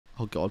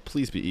Oh god,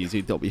 please be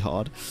easy. Don't be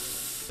hard.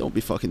 Don't be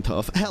fucking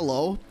tough.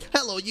 Hello.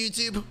 Hello,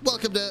 YouTube.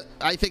 Welcome to,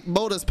 I think,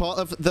 Mona's part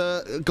of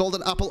the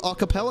Golden Apple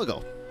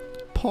Archipelago.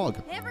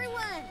 Pog.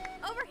 Everyone,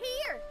 over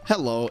here.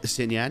 Hello,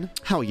 Sinyan.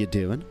 How are you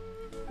doing?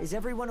 Is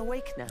everyone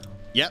awake now?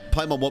 Yep,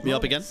 Paimon woke me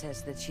up again.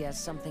 Says that she has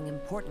something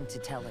important to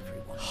tell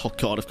everyone. Oh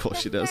god, of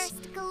course she does.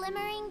 First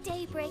glimmering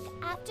daybreak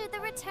after the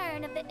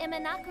return of the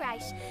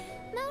Immonakreich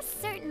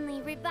most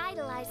certainly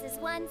revitalizes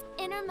one's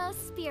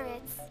innermost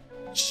spirits.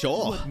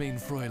 Sure. What Main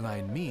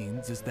Fräulein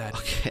means is that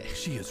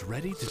she is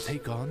ready to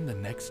take on the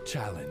next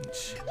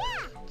challenge.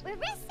 Yeah, we're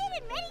rested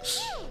and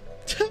ready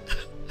too.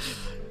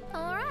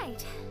 All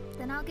right,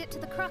 then I'll get to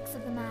the crux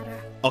of the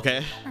matter.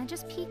 Okay. I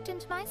just peeked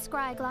into my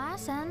scry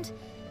glass and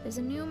there's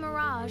a new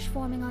mirage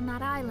forming on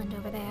that island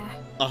over there.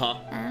 Uh-huh.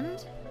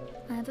 And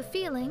I have a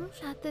feeling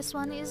that this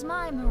one is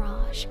my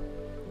mirage.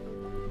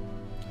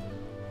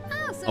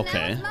 Oh, so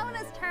now it's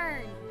Mona's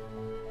turn.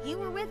 You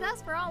were with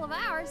us for all of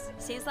ours.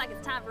 Seems like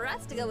it's time for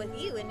us to go with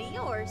you into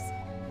yours.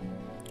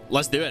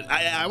 Let's do it.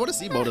 I want to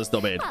see Mona's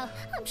domain. Well,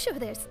 I'm sure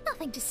there's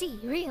nothing to see,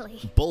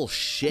 really.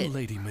 Bullshit.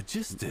 Lady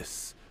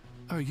Magistus,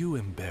 are you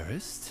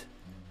embarrassed?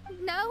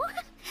 No,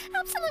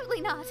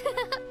 absolutely not.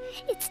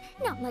 It's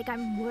not like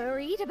I'm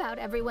worried about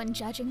everyone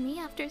judging me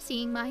after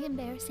seeing my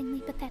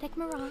embarrassingly pathetic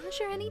mirage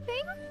or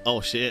anything.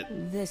 Oh, shit.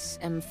 This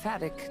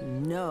emphatic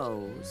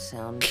no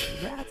sounds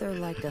rather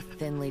like a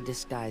thinly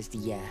disguised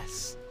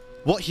yes.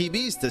 What he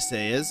means to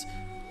say is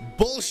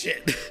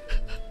bullshit.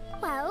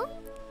 Well,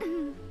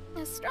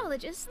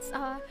 astrologists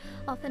are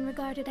often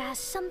regarded as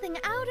something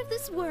out of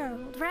this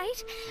world,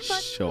 right?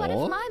 But what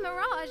if my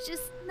mirage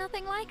is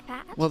nothing like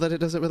that? Well, then it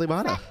doesn't really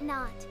matter. Fret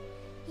not.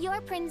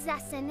 Your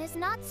prinzessin is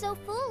not so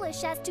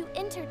foolish as to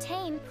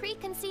entertain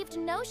preconceived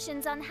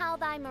notions on how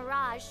thy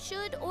mirage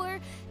should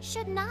or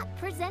should not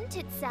present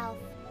itself.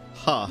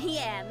 Huh.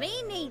 Yeah,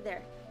 me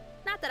neither.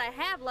 Not that I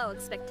have low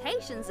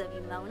expectations of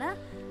you, Mona,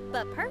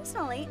 but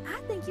personally,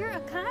 I think you're a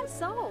kind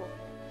soul.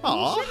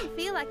 Aww. You shouldn't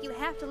feel like you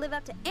have to live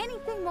up to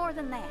anything more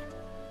than that.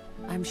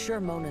 I'm sure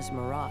Mona's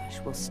mirage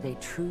will stay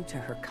true to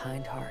her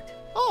kind heart.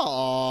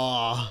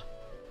 Aww.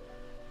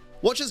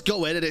 We'll just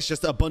go in and it's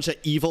just a bunch of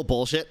evil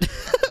bullshit.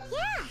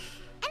 Yeah,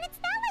 and it's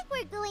not like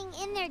we're going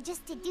in there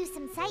just to do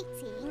some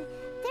sightseeing.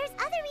 There's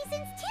other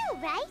reasons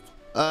too,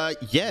 right?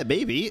 Yeah,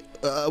 maybe.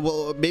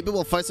 Well, maybe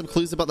we'll find some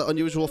clues about the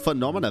unusual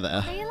phenomena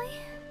there. Really?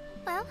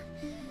 Well,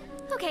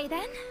 okay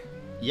then.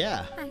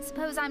 Yeah. I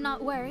suppose I'm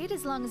not worried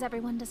as long as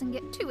everyone doesn't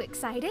get too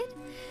excited.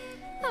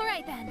 All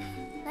right then,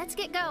 let's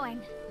get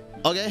going.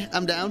 Okay,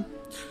 I'm down.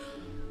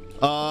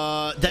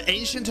 The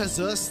Ancient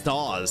Azure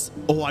Stars.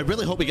 Oh, I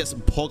really hope we get some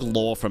Pug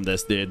lore from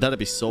this, dude. That'd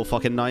be so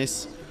fucking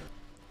nice.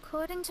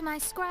 According to my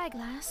scry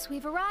glass,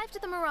 we've arrived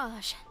at the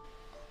Mirage.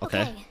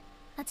 Okay.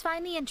 Let's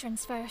find the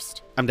entrance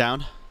first. I'm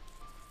down.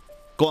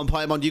 Go on,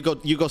 Paimon.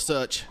 You go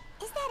search.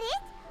 Is that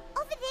it?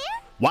 Over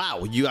there?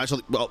 Wow, you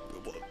actually... Well,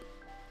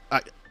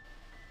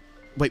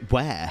 wait,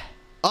 where?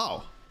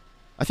 Oh,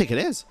 I think it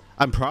is.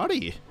 I'm proud of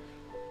you.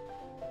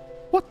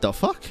 What the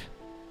fuck?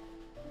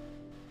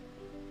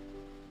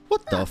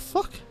 What the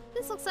fuck?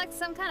 This looks like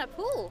some kind of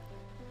pool.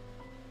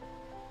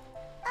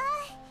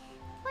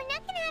 We're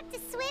not gonna have to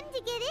swim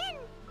to get in,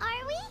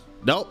 are we?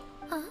 Nope.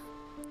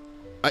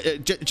 Huh?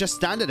 Just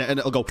stand in it and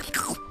it'll go...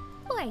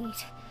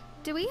 Wait,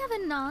 do we have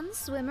a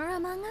non-swimmer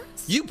among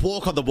us? You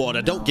walk on the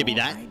water, don't give me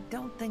that. I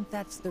don't think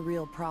that's the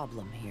real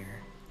problem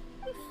here.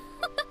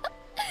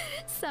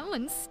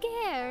 Someone's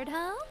scared,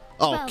 huh?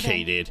 Okay,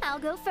 well, dude. I'll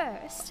go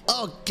first.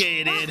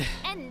 Okay, dude.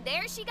 And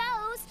there she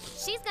goes.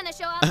 She's gonna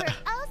show off her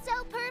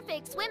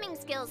oh-so-perfect swimming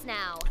skills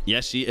now.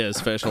 Yes, she is,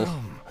 Fischl.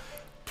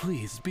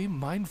 Please be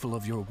mindful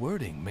of your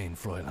wording, Main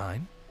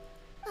Fräulein.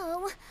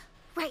 Oh,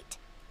 right.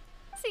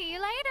 See you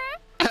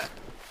later.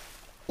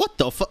 What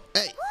the fuck?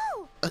 Hey.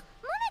 Whoa! Mona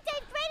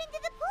dived right into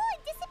the pool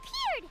and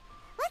disappeared.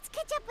 Let's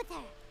catch up with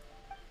her.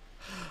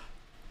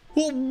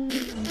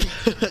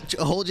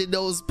 Hold your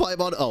nose,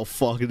 Paimon. Oh,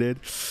 fuck, dude.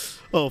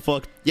 Oh,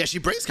 fuck. Yeah, she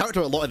brings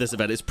character a lot in this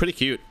event. It's pretty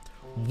cute.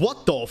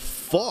 What the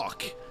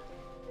fuck?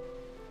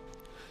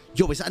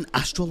 Yo, is that an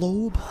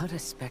astrolabe? What a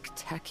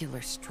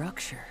spectacular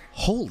structure.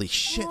 Holy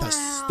shit, that's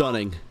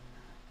stunning.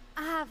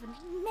 I've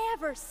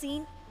never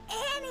seen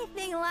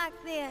anything like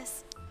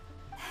this.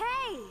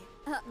 Hey,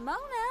 Mona,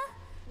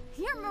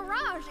 your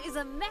mirage is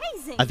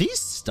amazing. Are these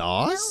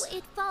stars? Though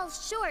it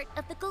falls short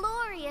of the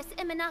glorious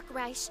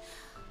Immonakreich,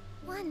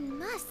 one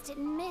must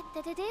admit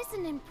that it is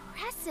an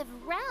impressive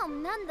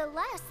realm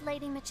nonetheless,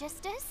 Lady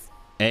Magistus.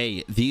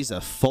 Hey, these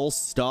are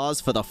false stars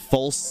for the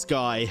false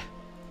sky.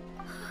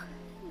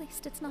 At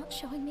least it's not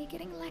showing me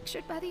getting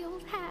lectured by the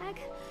old hag.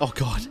 Oh,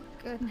 God.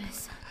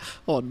 Goodness.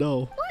 Oh,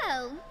 no.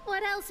 Well,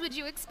 what else would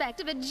you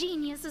expect of a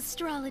genius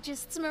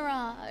astrologist's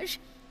mirage?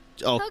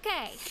 Oh,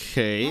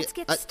 okay. Let's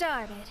get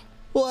started.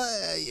 What?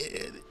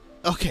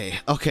 Okay.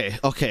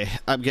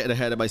 I'm getting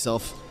ahead of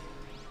myself.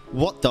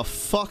 What the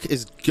fuck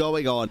is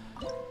going on?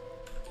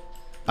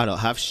 I don't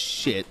have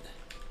shit.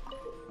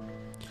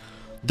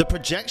 The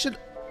projection...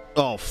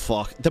 Oh,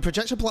 fuck. The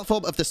projection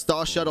platform of the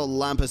Star Shadow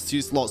lamp has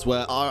 2 slots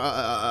where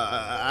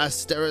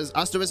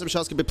asterism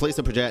shards can be placed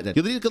and projected.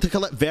 You'll need to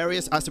collect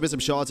various asterism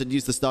shards and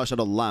use the Star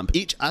Shadow lamp.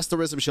 Each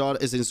asterism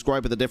shard is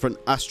inscribed with a different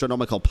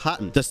astronomical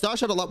pattern. The Star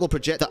Shadow lamp will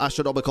project the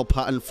astronomical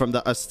pattern from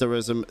the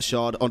asterism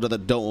shard onto the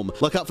dome.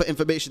 Look out for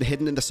information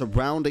hidden in the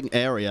surrounding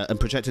area and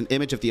project an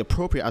image of the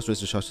appropriate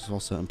asterism shard to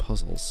solve certain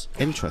puzzles.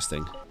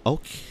 Interesting.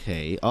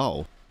 Okay.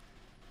 Oh.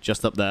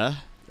 Just up there.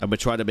 And we're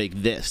trying to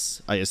make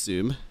this, I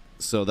assume.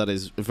 So that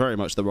is very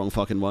much the wrong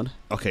fucking one.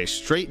 Okay,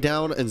 straight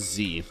down and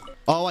Z.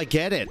 Oh, I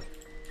get it.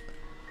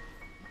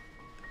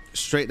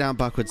 Straight down,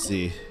 backwards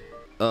Z.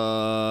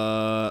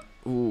 Let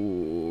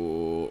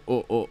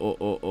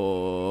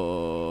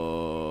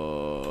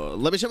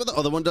me check what the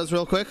other one does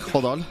real quick.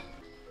 Hold on.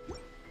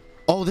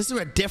 Oh, this is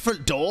a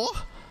different door?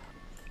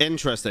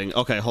 Interesting.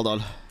 Okay, hold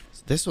on.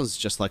 This one's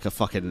just like a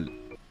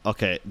fucking...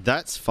 Okay,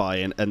 that's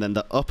fine. And then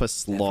the upper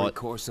slot... Every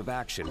course of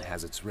action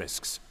has its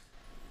risks.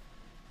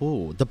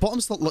 Ooh, the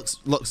bottom slot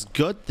looks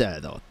good there,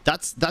 though.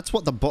 That's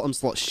what the bottom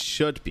slot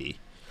should be.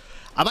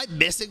 Am I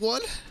missing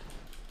one?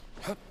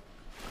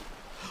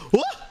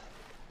 What?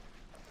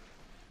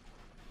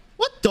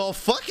 What the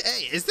fuck?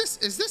 Hey, is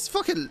this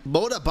fucking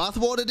Mona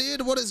bathwater,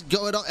 dude? What is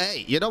going on?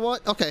 Hey, you know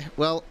what? Okay,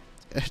 well,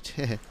 it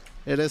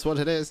is what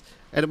it is.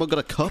 Anyone got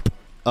a cup?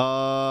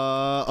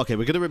 Okay,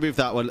 we're gonna remove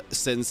that one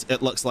since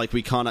it looks like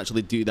we can't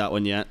actually do that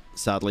one yet,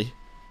 sadly.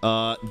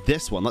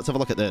 This one. Let's have a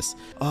look at this.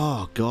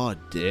 Oh,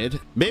 God, dude.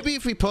 Maybe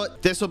if we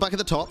put this one back at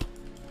the top.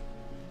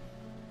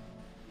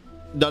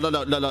 No.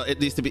 It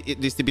needs to be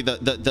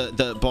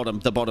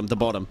the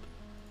bottom.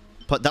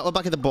 Put that one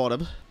back at the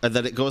bottom, and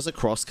then it goes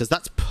across, because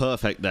that's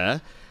perfect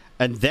there.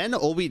 And then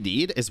all we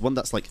need is one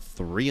that's like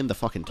 3 in the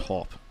fucking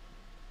top.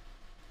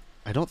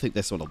 I don't think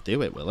this one will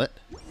do it, will it?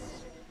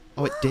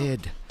 Oh, it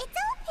did. It's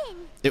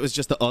open. It was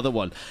just the other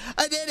one.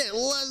 I did it.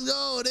 Let's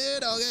go,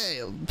 dude.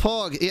 Okay.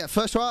 Pog. Yeah,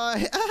 first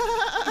try.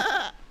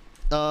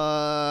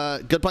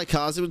 Goodbye,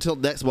 Kazu, until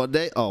next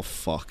Monday. Oh,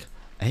 fuck.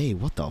 Hey,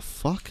 what the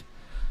fuck?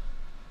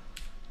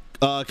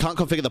 Can't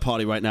configure the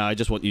party right now. I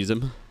just won't use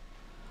him.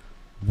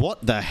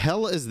 What the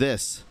hell is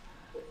this?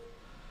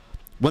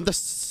 When the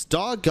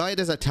star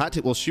guide is attacked,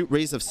 it will shoot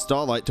rays of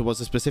starlight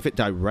towards a specific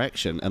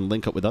direction and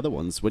link up with other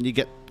ones. When you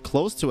get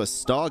close to a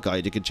star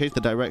guide, you can change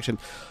the direction.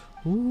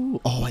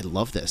 Ooh. Oh, I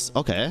love this.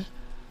 Okay.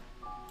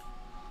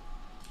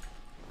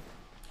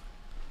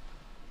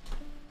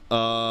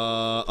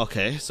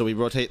 Okay, so we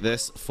rotate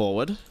this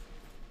forward.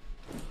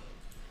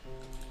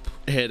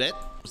 Hit it.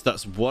 So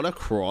that's one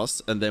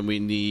across, and then we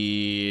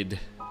need...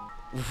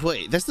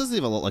 Wait, this doesn't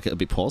even look like it would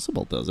be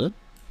possible, does it?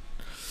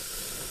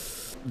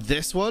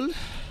 This one?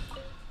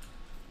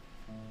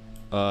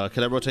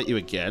 Can I rotate you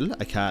again?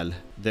 I can.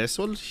 This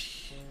one?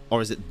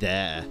 Or is it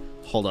there?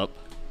 Hold up.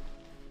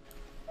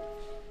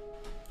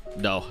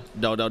 No.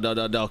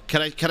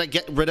 Can I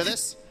get rid of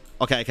this?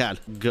 Okay, I can.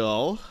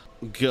 Go.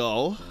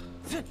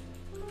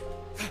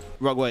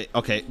 Wrong way.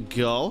 Okay,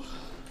 go.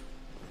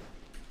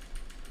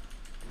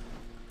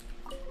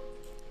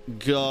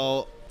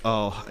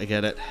 Oh, I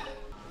get it.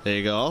 There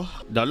you go.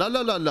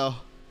 No.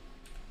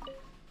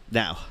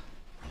 Now.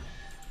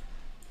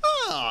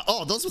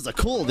 Oh, those ones are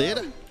cool, dude.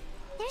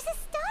 There's a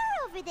star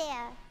over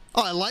there.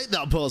 Oh, I like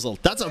that puzzle.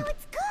 That's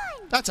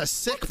a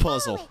sick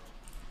puzzle. It.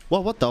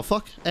 Well, what the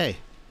fuck? Hey,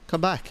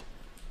 come back.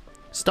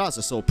 Stars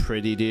are so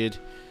pretty, dude.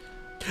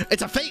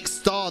 It's a fake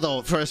star,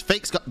 though. For a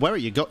fake star. Where are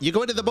you go? You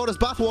going to the bonus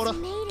bathwater? It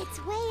made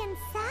its way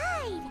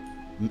inside.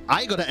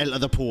 I gotta enter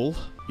the pool.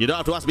 You don't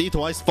have to ask me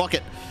twice. Fuck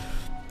it.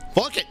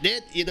 Fuck it,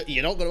 dude.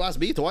 You don't gotta ask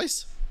me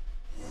twice.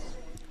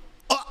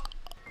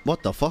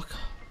 What the fuck?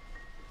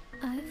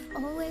 I've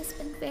always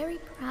been very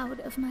proud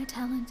of my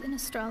talent in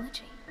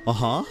astrology.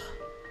 Uh-huh.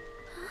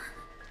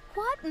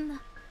 What in the...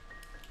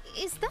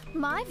 Is that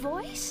my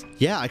voice?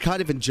 Yeah, I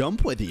can't even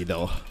jump with you,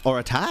 though. Or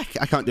attack.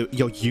 I can't do...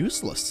 You're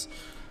useless.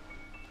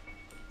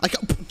 I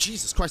can't...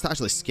 Jesus Christ, that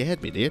actually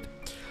scared me, dude.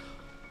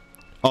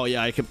 Oh,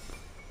 yeah, I can...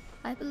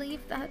 I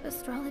believe that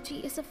astrology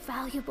is a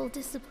valuable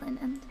discipline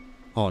and...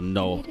 Oh,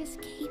 no. It is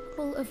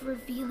capable of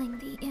revealing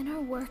the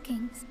inner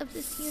workings of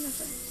this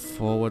universe.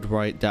 Forward,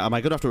 right, down. Am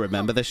I gonna have to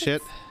remember this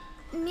shit?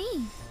 Me,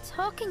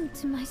 talking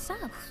to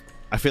myself.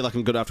 I feel like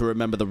I'm gonna have to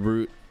remember the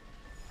route.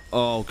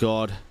 Oh,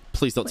 God.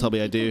 Please don't tell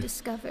me I do. When people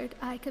discovered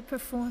I could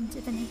perform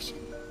divination,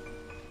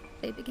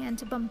 they began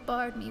to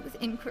bombard me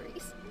with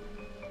inquiries.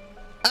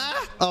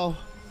 Ah! Oh.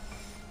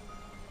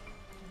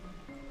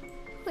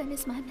 When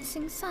is my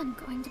missing son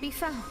going to be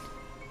found?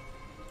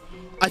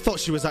 I thought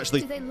she was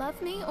actually... Do they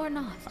love me or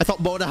not? I thought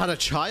Mona had a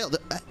child.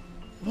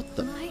 What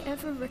the... Will I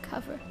ever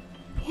recover?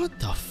 What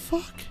the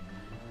fuck?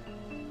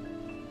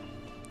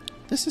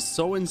 This is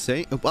so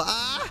insane.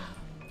 Ah!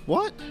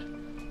 What?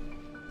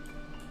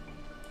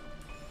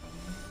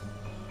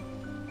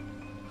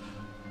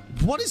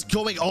 What is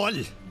going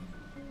on?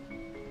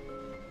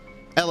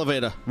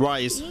 Elevator,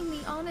 rise. Being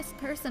the honest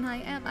person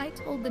I am, I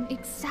told them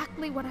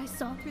exactly what I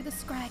saw through the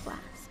scry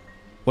glass.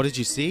 What did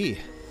you see?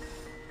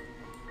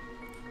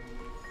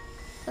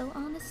 Though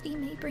honesty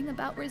may bring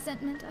about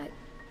resentment,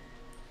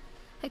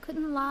 I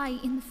couldn't lie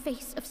in the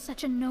face of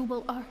such a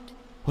noble art.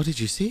 What did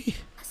you see?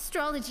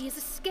 Astrology is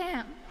a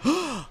scam.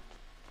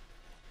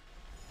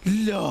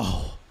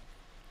 No.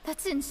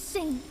 That's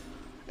insane.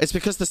 It's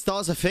because the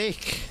stars are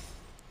fake.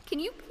 Can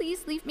you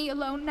please leave me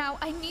alone now?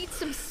 I need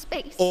some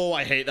space. Oh,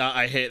 I hate that.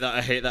 I hate that.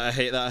 I hate that. I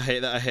hate that. I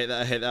hate that. I hate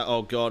that. I hate that.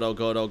 Oh god. Oh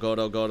god. Oh god.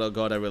 Oh god. Oh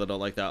god. I really don't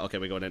like that. Okay,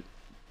 we're going in.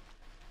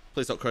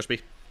 Please don't crush me.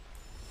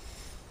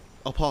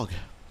 Oh, Pog.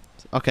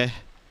 Okay.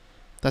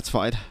 That's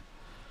fine.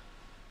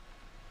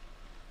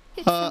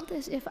 It felt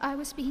as if I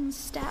was being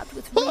stabbed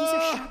with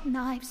razor-sharp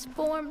knives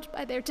formed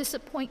by their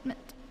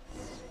disappointment.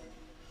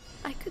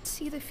 I could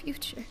see the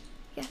future,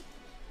 yet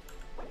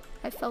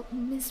I felt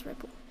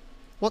miserable.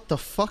 What the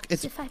fuck?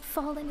 As if I'd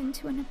fallen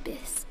into an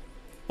abyss.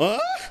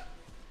 What?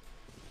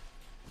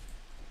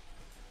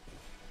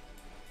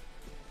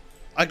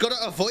 I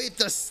gotta avoid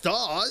the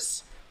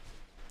stars?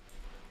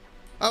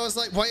 I was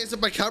like, why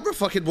isn't my camera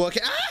fucking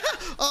working?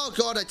 Ah! Oh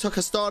god, I took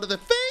a star to the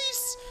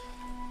face!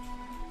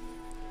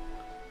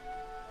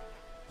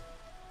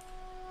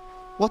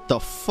 What the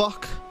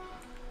fuck?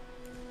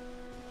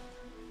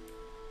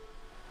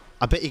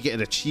 I bet you get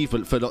an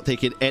achievement for not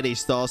taking any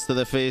stars to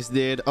the face,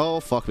 dude. Oh,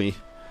 fuck me.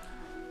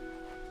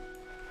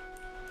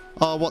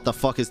 Oh, what the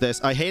fuck is this?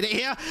 I hate it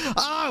here.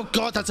 Oh,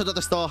 God, that's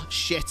another star.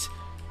 Shit.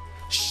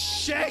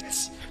 Shit!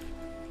 That's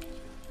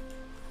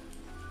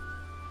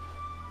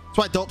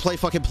why I don't play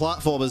fucking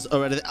platformers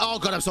or anything. Oh,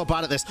 God, I'm so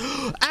bad at this.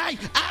 Ay!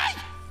 Ay!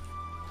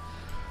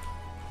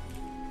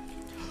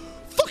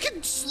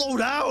 Fucking slow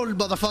down,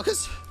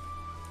 motherfuckers.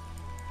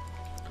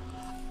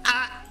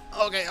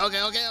 Okay.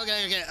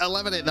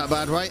 11 ain't that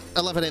bad, right?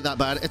 11 ain't that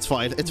bad. It's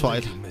fine. It's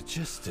fine.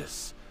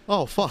 Magistus.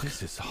 Oh, fuck.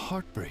 This is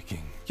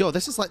heartbreaking. Yo,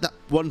 this is like that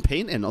one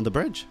painting on the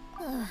bridge.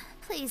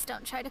 Please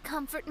don't try to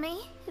comfort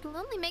me. It'll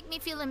only make me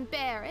feel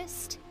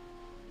embarrassed.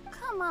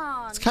 Come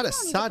on. It's kind of you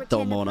don't need to sad, though,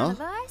 pretend in Mona. front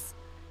of us.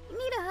 You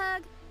need a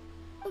hug.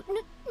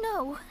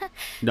 No.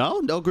 No?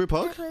 No group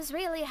hug? That was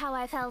really how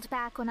I felt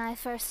back when I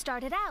first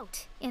started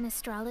out in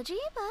astrology,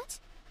 but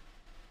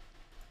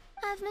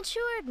I've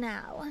matured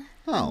now.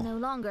 Oh. I'm no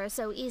longer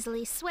so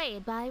easily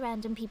swayed by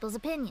random people's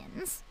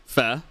opinions.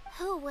 Fair.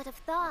 Who would have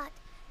thought?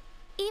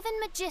 Even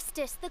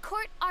Magistus, the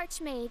court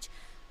archmage,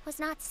 was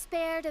not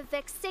spared of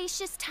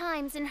vexatious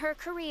times in her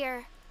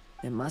career.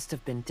 It must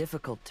have been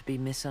difficult to be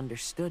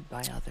misunderstood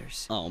by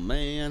others. Oh,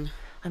 man.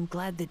 I'm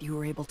glad that you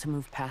were able to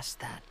move past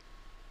that.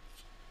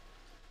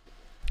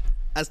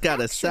 That's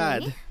kind of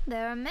sad.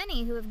 There are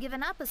many who have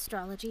given up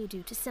astrology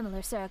due to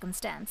similar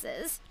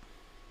circumstances.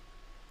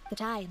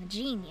 But I am a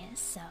genius,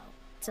 so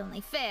it's only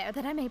fair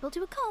that I'm able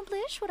to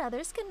accomplish what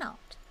others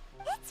cannot.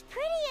 It's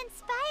pretty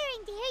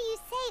inspiring to hear you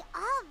say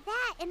all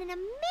that in an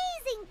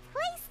amazing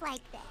place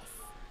like this.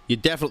 You're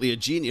definitely a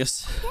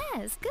genius.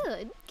 Yes,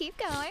 good. Keep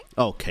going.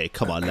 Okay,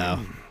 come on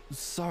now.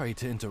 Sorry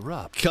to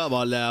interrupt. Come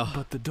on now.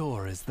 But the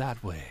door is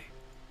that way.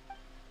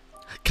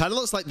 Kind of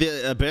looks like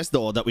the abyss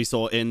door that we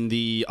saw in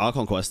the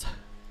Archon quest.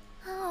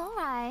 All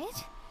right.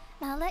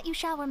 I'll let you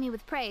shower me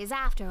with praise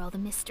after all the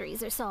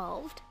mysteries are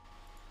solved.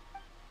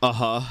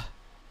 Uh-huh.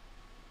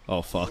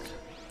 Oh, fuck.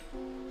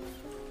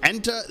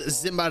 Enter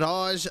the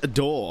Mirage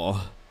door.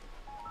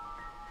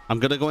 I'm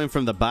gonna go in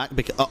from the back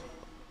because... Oh.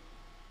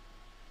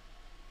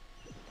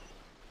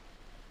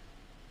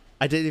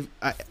 I didn't...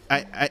 I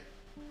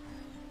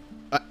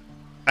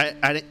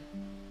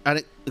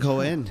didn't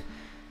go in.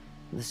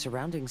 The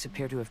surroundings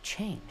appear to have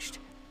changed.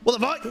 What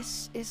the fuck?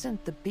 This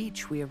isn't the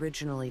beach we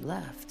originally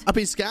left. I've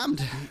been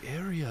scammed. The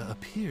area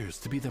appears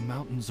to be the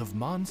mountains of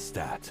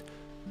Mondstadt.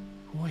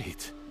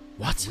 Wait.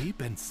 What? Have we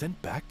been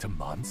sent back to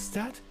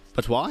Mondstadt?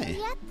 But why?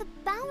 Yet the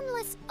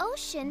boundless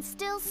ocean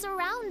still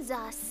surrounds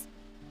us.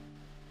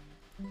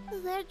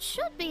 There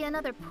should be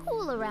another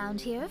pool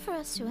around here for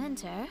us to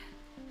enter.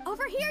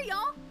 Over here,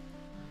 y'all.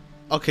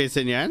 Okay,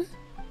 Sinyan.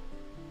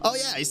 Oh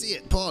yeah, I see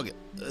it. Pog.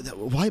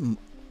 Why?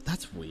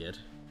 That's weird.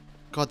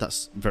 God,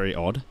 that's very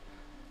odd.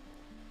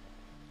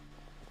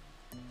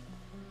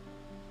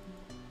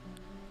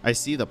 I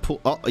see the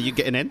pool. Oh, are you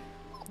getting in?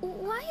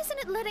 Why isn't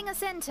it letting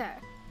us enter?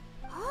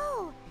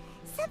 Oh,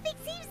 something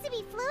seems to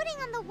be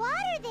floating on the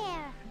water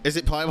there. Is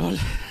it Paimon?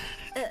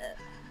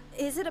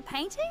 Is it a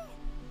painting?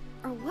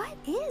 Or what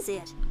is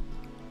it?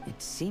 It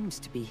seems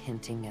to be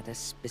hinting at a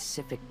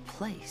specific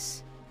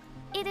place.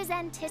 It is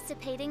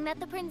anticipating that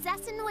the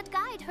Princessin would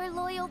guide her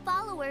loyal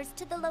followers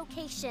to the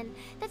location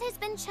that has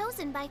been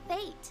chosen by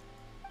fate.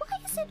 Why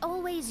is it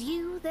always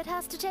you that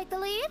has to take the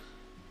lead?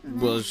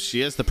 Well,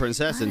 she is the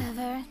princess.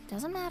 Whatever.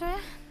 Doesn't matter.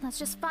 Let's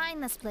just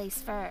find this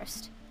place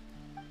first.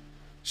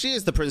 She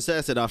is the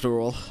princess after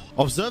all.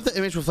 Observe the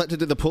image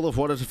reflected in the pool of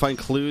water to find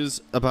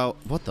clues about...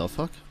 What the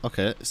fuck?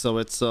 Okay, so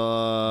it's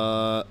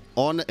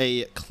on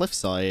a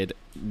cliffside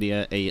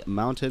near a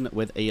mountain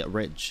with a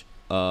ridge.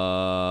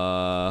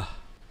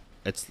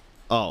 It's...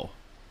 Oh.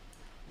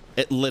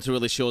 It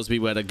literally shows me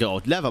where to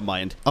go. Never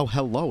mind. Oh,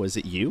 hello. Is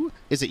it you?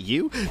 Is it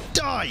you?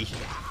 Die!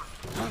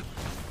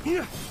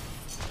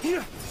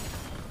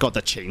 God,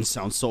 the chain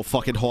sounds so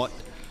fucking hot.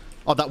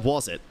 Oh, that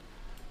was it.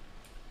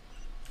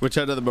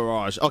 Return to the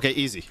Mirage. Okay,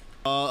 easy.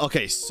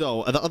 Okay,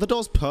 so are the other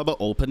doors perma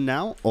open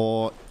now?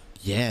 Or...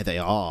 Yeah, they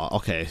are.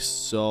 Okay,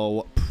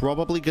 so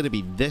probably going to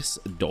be this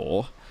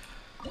door.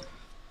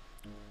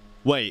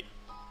 Wait.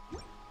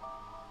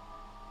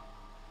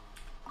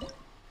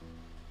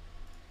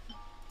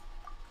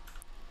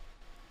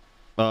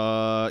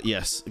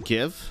 Yes,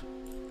 give.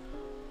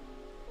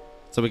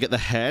 So we get the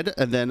head,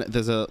 and then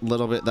there's a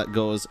little bit that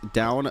goes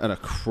down and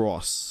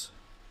across.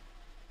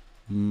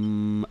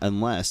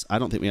 Unless, I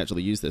don't think we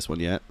actually used this one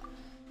yet.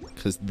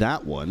 Because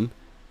that one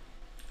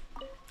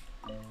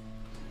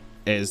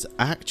is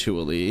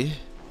actually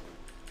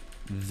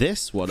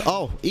this one.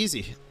 Oh,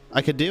 easy.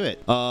 I could do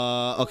it.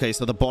 Okay,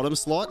 so the bottom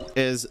slot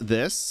is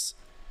this.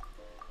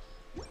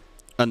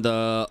 And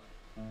the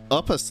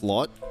upper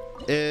slot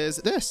is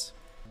this.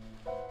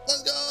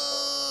 Let's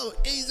go!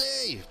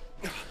 Easy!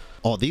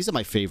 Oh, these are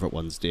my favorite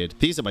ones, dude.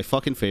 These are my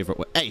fucking favorite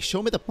ones. Hey,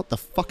 show me the... What the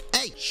fuck?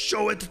 Hey,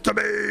 show it to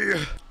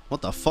me!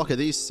 What the fuck are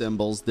these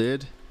symbols,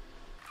 dude?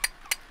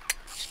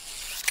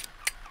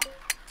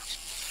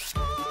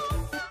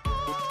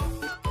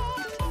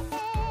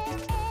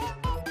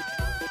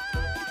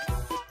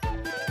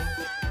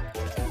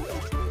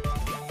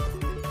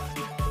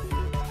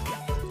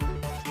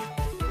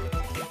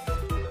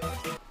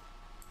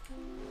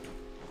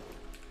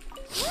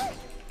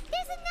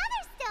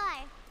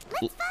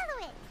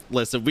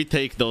 Listen, we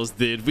take those,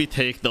 dude. We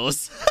take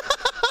those.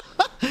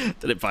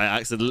 Did it by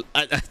accident.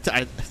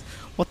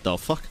 What the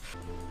fuck?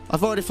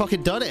 I've already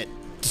fucking done it.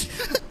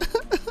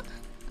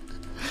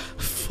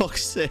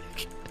 Fuck's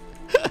sake.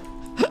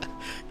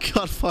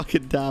 God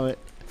fucking damn it.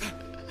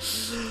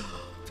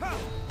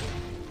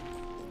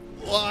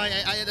 Why?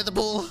 I entered the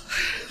pool.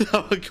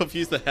 That would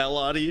confuse the hell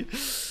out of you.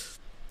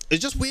 It's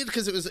just weird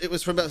because it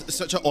was from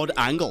such an odd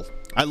angle.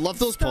 I love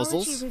those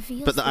puzzles,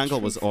 but the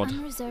angle was odd.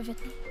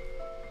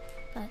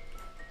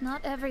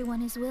 Not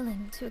everyone is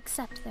willing to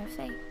accept their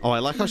fate. Oh, I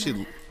like how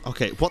she...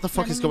 Okay, what the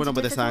fuck is going on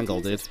with this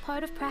angle, dude? It's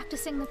part of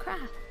practicing the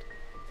craft.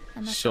 I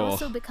must sure.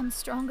 also become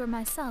stronger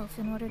myself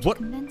in order to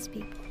convince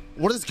people.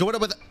 What is going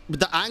on with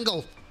the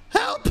angle?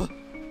 Help!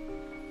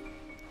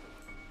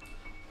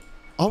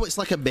 Oh, it's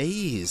like a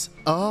maze.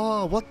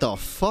 Oh, what the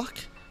fuck?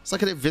 It's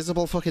like an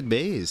invisible fucking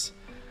maze.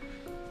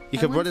 You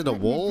can run into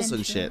walls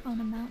and shit. On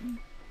a mountain,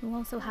 who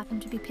also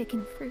happened to be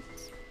picking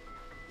fruits.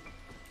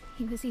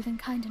 He was even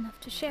kind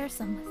enough to share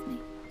some with me.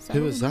 So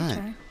who was that?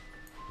 Return,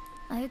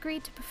 I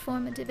agreed to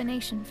perform a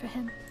divination for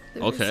him.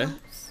 The okay.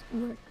 results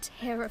were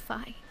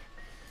terrifying.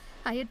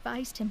 I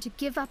advised him to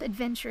give up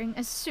adventuring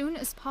as soon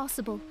as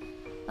possible.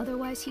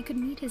 Otherwise, he could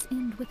meet his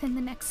end within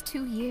the next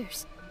 2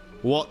 years.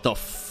 What the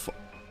f...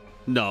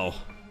 No.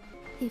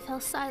 He fell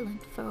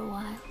silent for a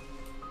while.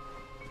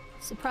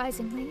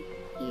 Surprisingly,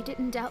 he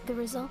didn't doubt the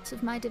results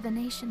of my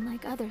divination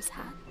like others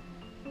had.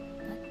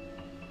 But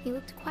he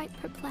looked quite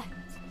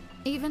perplexed.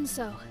 Even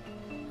so,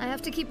 I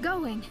have to keep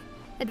going.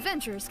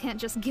 Adventurers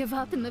can't just give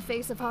up in the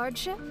face of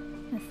hardship.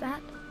 With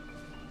that,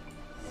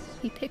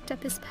 he picked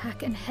up his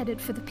pack and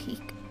headed for the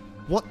peak.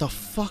 What the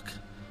fuck?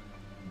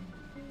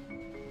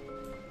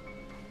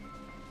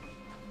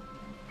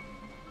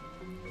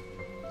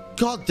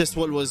 God, this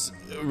one was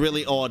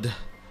really odd.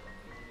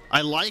 I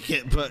like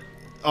it, but...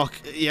 Oh,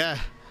 yeah.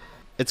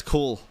 It's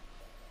cool.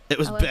 It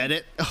was However,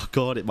 Bennett. Oh,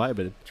 God, it might have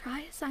been.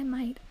 Try as I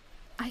might,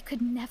 I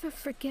could never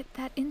forget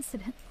that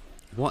incident.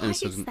 What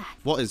incident?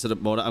 What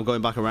incident, Mona? I'm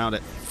going back around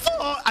it.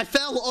 Oh, I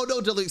fell! Oh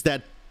no, Deluxe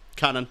dead.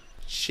 Cannon.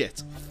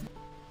 Shit.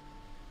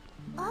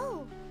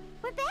 Oh,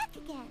 we're back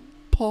again.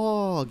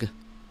 Pog.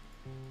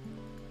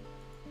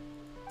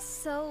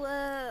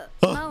 So,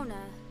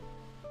 Mona,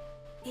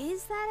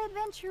 is that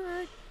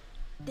adventurer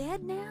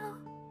dead now?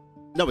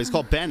 No, he's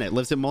called Bennett.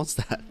 Lives in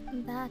Mondstadt.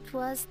 That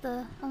was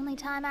the only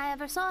time I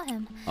ever saw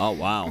him. Oh,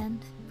 wow.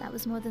 And that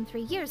was more than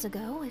 3 years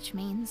ago, which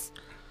means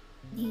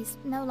he's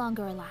no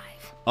longer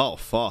alive. Oh,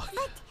 fuck.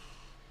 But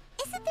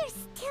isn't there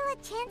still a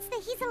chance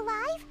that he's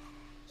alive?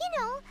 You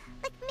know,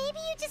 like maybe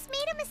you just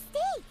made a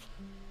mistake.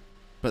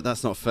 But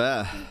that's not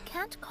fair. You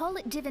can't call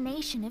it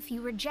divination if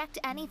you reject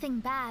anything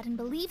bad and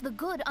believe the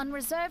good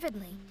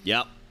unreservedly.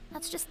 Yep.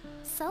 That's just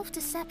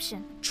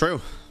self-deception.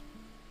 True.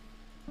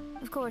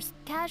 Of course,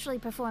 casually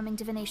performing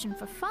divination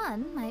for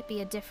fun might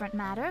be a different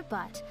matter,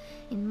 but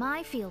in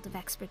my field of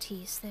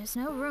expertise, there's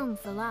no room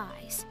for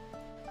lies.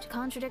 To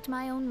contradict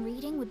my own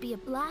reading would be a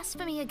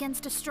blasphemy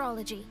against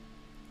astrology.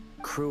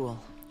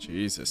 Cruel.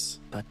 Jesus.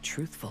 But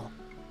truthful.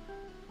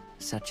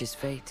 Such is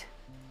fate.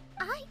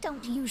 I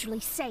don't usually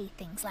say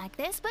things like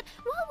this, but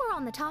while we're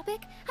on the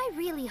topic, I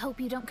really hope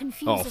you don't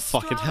confuse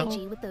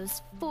astrology with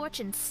those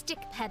fortune stick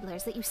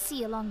peddlers that you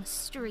see along the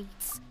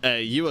streets.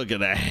 You are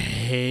gonna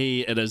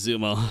hate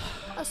Inazuma.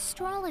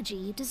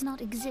 Astrology does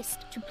not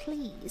exist to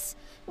please.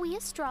 We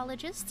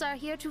astrologists are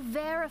here to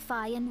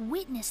verify and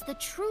witness the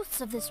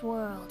truths of this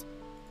world.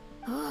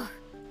 Ugh.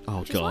 Oh,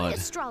 Which is why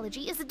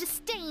astrology is a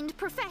disdained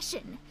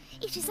profession.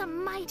 It is a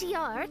mighty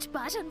art,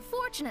 but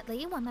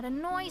unfortunately one that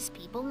annoys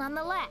people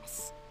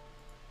nonetheless.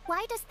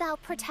 Why dost thou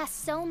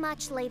protest so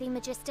much, Lady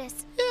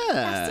Magistus? Yeah,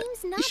 Thou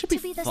seems not to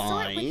be the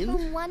sort with fine.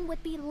 whom one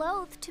would be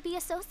loath to be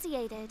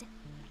associated.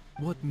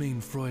 What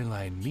main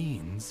Fräulein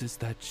means is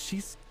that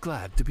she's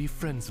glad to be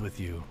friends with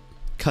you.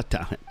 God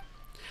damn it.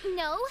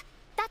 No,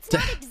 that's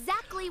not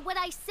exactly what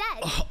I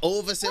said.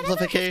 Oversimplification.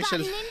 Whatever has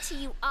gotten into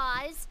you,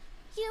 Oz?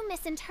 You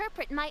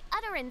misinterpret my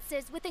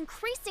utterances with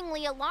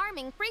increasingly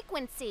alarming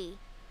frequency.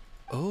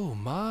 Oh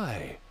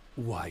my,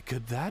 why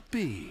could that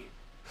be?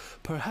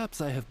 Perhaps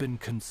I have been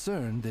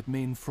concerned that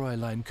main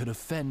Fräulein could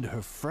offend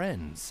her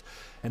friends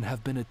and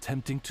have been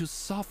attempting to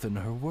soften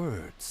her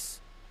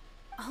words.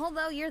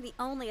 Although you're the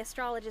only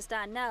astrologist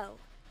I know,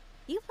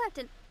 you've left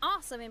an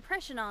awesome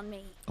impression on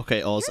me.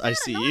 Okay, Oz, You're I not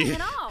see annoying you.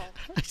 at all.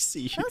 I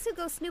see you. Those who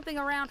go snooping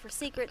around for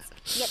secrets,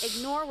 yet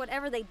ignore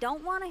whatever they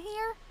don't want to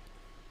hear,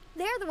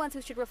 they're the ones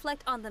who should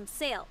reflect on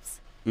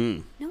themselves.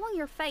 Knowing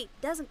your fate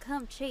doesn't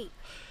come cheap.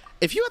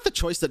 If you had the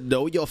choice to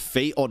know your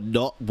fate or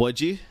not, would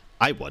you?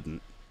 I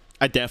wouldn't.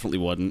 I definitely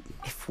wouldn't.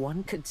 If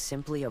one could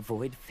simply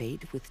avoid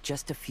fate with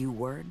just a few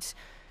words,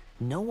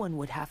 no one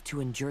would have to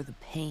endure the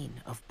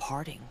pain of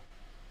parting.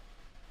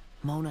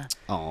 Mona,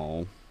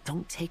 Oh.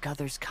 don't take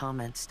others'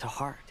 comments to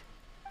heart.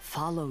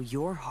 Follow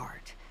your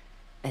heart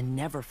and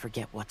never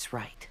forget what's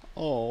right.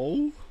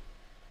 Oh.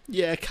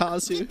 Yeah,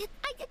 Kazu.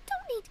 I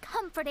don't need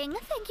comforting,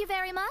 thank you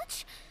very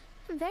much.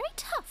 I'm very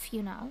tough,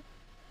 you know.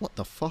 What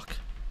the fuck?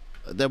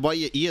 Then why are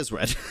your ears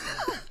red?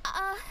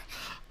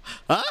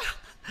 Huh?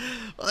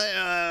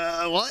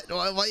 What?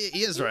 Why are your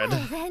ears red?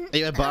 Well, then, Are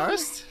you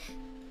embarrassed?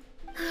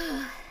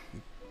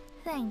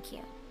 Thank you.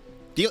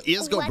 Do your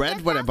ears go What red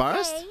does when that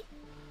embarrassed? say?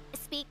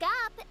 Speak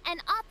up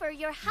and offer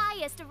your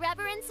highest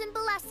reverence and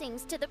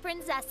blessings to the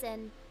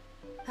prinzessin.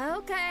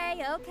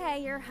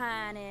 Okay, Your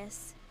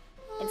Highness.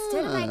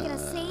 Instead of making a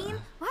scene,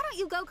 why don't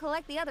you go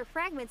collect the other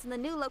fragments in the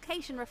new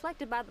location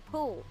reflected by the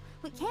pool?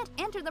 We can't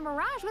enter the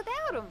mirage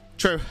without them.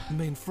 True.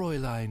 Main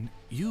Fräulein,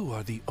 you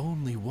are the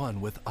only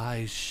one with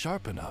eyes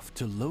sharp enough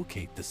to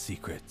locate the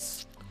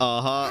secrets.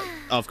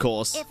 Of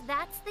course. If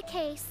that's the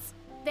case,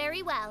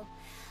 very well.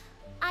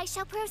 I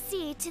shall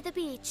proceed to the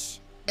beach.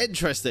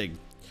 Interesting.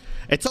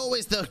 It's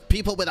always the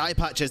people with eye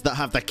patches that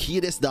have the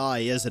keenest eye,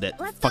 isn't it?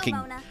 Let's go, Fucking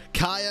Mona.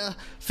 Kaya,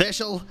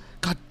 Fischl.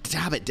 God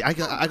damn it. I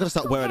gotta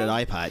start wearing an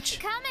eye patch.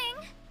 Coming.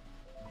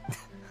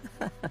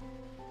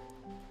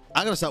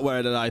 I gotta start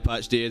wearing an eye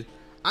patch, dude.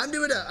 I'm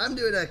doing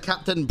a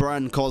Captain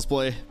Bran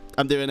cosplay.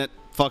 I'm doing it.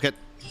 Fuck it.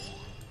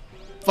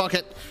 Fuck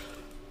it.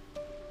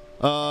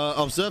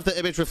 Observe the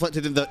image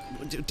reflected in the...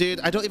 Dude,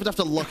 I don't even have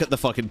to look at the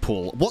fucking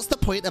pool. What's the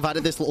point of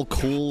adding this little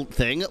cool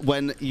thing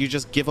when you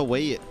just give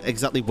away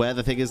exactly where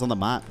the thing is on the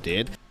map,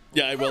 dude?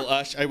 Yeah, I will,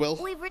 Ash. I will.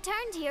 We've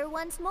returned here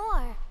once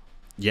more.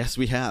 Yes,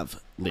 we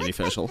have, Lady Looks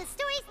like Fischl. the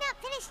story's not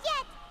finished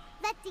yet.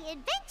 Let the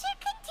adventure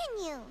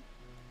continue.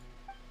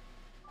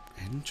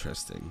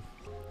 Interesting.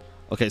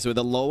 Okay, so with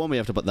the low one, we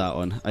have to put that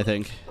on, I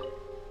think.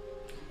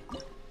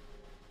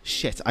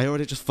 Shit, I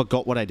already just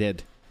forgot what I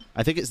did.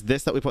 I think it's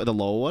this that we put in the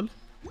lower one.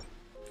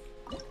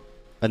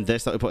 And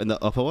this that we put in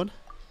the upper one.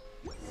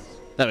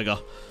 There we go.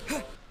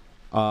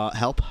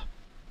 Help.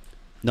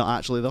 Not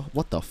actually, though.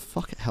 What the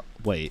fuck? Help.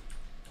 Wait.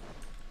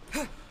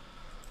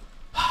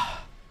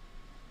 Are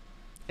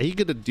you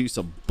gonna do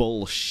some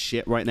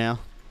bullshit right now?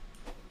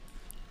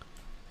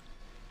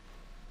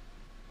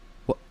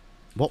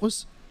 What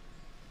was...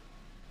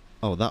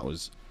 Oh, that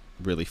was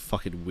really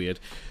fucking weird.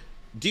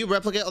 Do you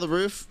replicate on the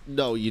roof?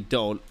 No, you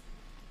don't.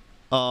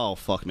 Oh,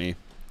 fuck me.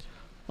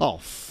 Oh,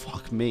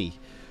 fuck me.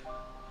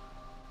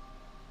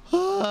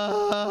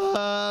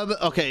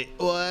 Okay,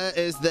 where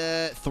is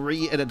there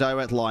 3 in a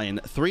direct line?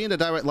 3 in a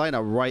direct line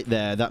are right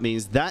there. That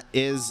means that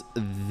is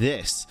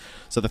this.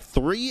 So the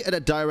 3 in a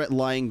direct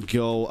line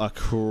go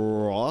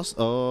across.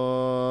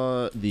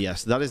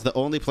 Yes, that is the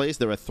only place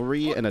there are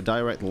 3 in a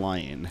direct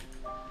line.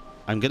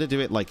 I'm gonna do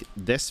it like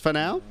this for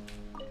now.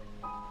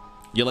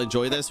 You'll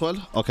enjoy this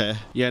one? Okay.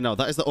 Yeah, no,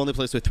 that is the only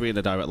place with 3 in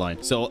a direct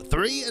line. So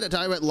 3 in a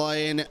direct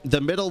line.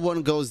 The middle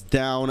one goes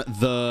down.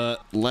 The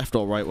left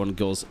or right one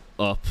goes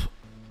up,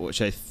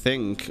 which I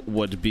think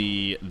would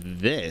be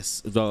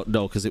this. No,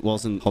 because it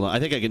wasn't. Hold on.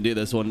 I think I can do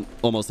this one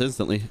almost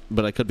instantly,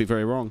 but I could be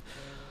very wrong.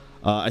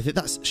 I think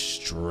that's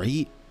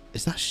straight.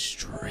 Is that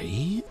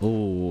straight?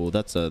 Oh,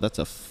 that's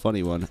a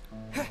funny one.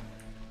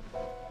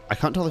 I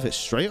can't tell if it's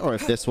straight or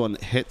if this one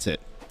hits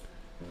it.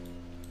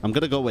 I'm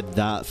going to go with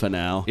that for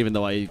now, even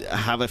though I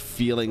have a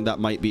feeling that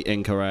might be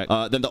incorrect.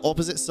 Then the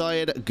opposite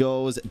side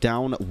goes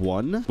down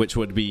 1, which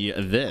would be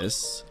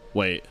this.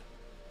 Wait.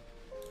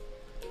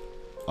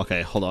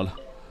 Okay, hold on.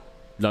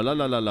 La la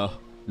la la la.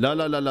 La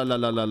la la la la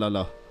la la la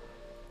la.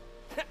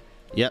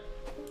 Yep.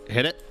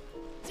 Hit it.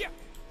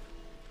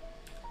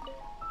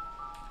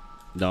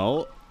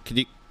 No.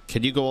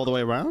 Can you go all the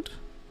way around?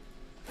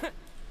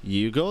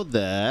 You go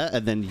there,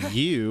 and then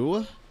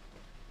you...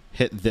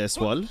 hit this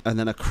one, and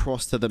then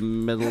across to the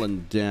middle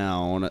and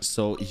down.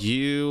 So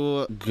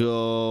you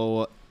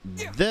go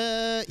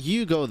there,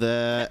 you go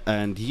there,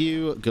 and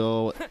you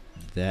go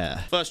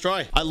there. First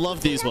try. I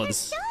love these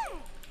ones.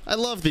 I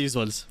love these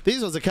ones.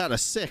 These ones are kind of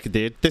sick,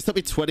 dude. This took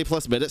me 20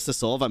 plus minutes to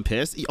solve. I'm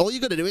pissed. All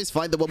you gotta do is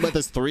find the one where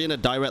there's 3 in a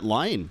direct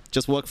line.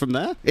 Just work from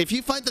there. If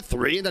you find the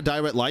 3 in a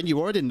direct line, you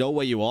already know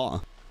where you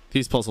are.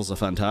 These puzzles are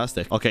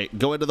fantastic. Okay,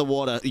 go into the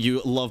water,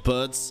 you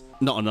lovebirds.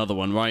 Not another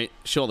one, right?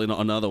 Surely not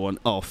another one.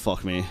 Oh,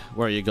 fuck me.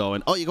 Where are you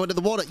going? Oh, you're going to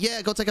the water.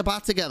 Yeah, go take a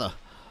bath together.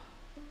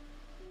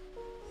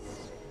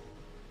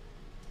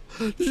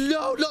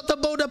 No, not the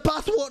Mona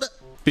bath water.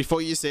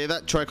 Before you say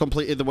that, try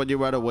completing the one you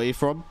ran away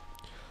from.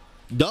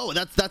 No,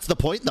 that's the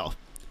point, though.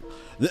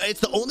 It's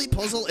the only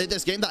puzzle in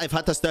this game that I've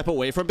had to step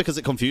away from because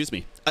it confused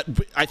me.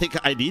 I think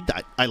I need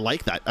that. I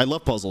like that. I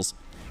love puzzles.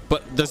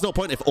 But there's no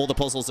point if all the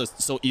puzzles are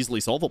so easily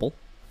solvable.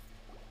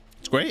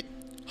 It's great.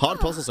 Hard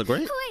puzzles are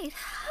great. Wait,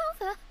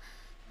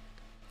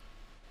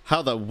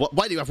 How the what?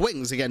 Why do you have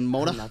wings again,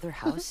 Mona? Another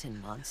house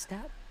in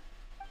Mondstadt?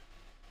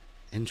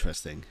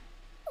 Interesting.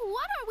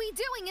 what are we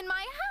doing in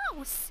my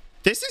house?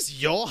 This is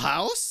your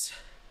house?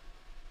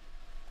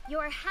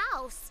 Your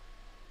house?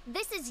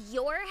 This is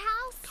your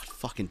house? God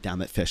fucking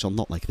damn it, Fish. I'm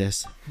not like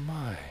this.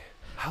 My,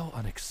 how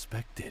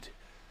unexpected.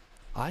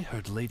 I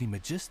heard Lady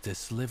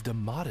Magistus lived a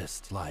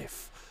modest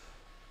life.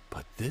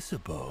 But this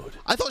abode...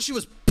 I thought she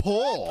was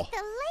poor. Look at the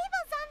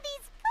labels on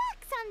these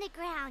books on the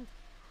ground.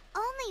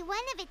 Only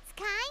one of its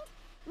kind?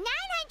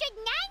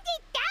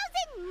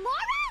 990,000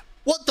 mora?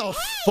 What the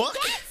fuck?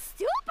 That's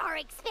super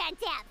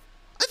expensive.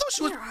 I thought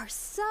she was... There are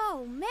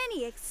so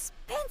many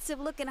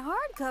expensive-looking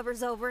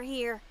hardcovers over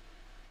here.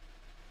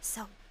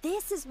 So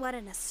this is what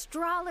an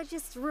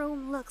astrologist's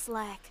room looks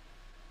like.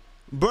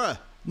 Bruh,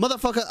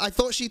 motherfucker, I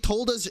thought she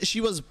told us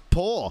she was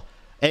poor.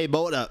 Hey,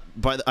 Mona,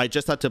 I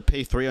just had to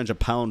pay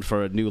 £300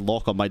 for a new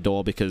lock on my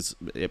door because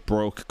it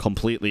broke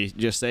completely.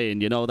 Just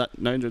saying, you know, that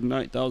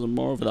 909,000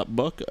 more for that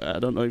book. I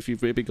don't know if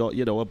you've maybe got,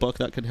 you know, a book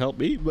that could help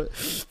me, but...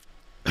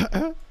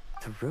 The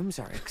rooms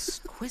are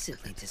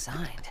exquisitely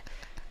designed.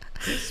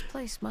 This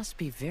place must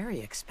be very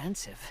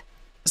expensive.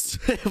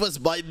 It was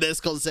my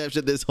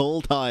misconception this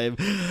whole time.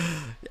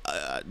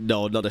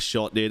 No, not a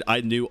shot, dude.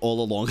 I knew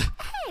all along.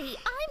 Hey,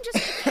 I'm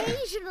just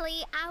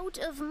occasionally out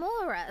of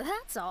mora,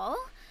 that's all.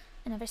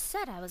 I never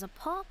said I was a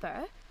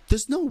pauper.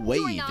 There's no way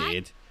You were you not?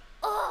 did.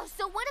 Oh,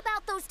 so what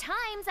about those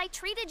times I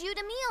treated you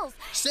to meals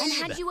and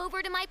Same. had you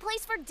over to my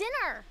place for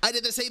dinner? I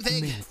did the same I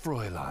thing. mean,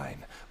 Fräulein,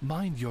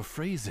 mind your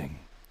phrasing.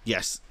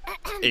 Yes,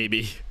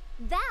 Amy.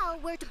 Thou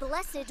wert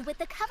blessed with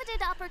the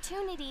coveted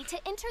opportunity to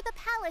enter the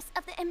palace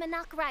of the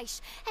Immenach Reich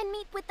and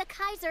meet with the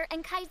Kaiser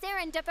and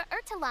Kaiserin der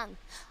Verurteilung.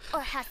 Or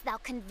hast thou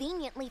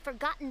conveniently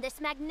forgotten this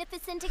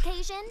magnificent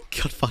occasion?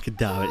 God fucking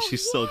damn it,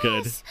 she's so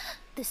good. Yes.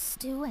 The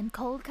stew and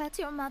cold cuts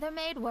your mother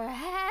made were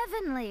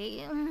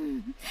heavenly.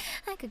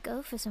 I could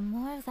go for some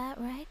more of that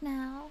right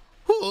now.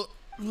 Ooh.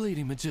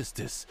 Lady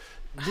Magistus,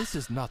 this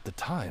is not the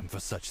time for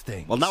such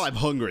things. Well, now I'm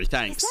hungry,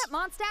 thanks. Is that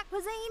Mondstadt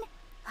cuisine?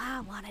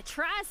 I want to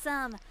try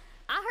some.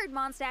 I heard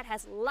Mondstadt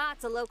has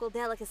lots of local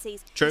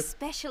delicacies, True.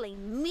 especially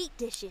meat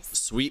dishes.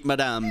 Sweet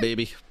madame,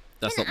 baby.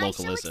 That's Then not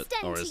local, I shall is it?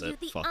 extend Or to is you it?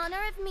 the Fuck. honor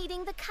of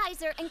meeting the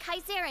Kaiser and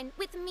Kaiserin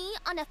with me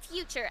on a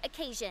future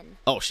occasion.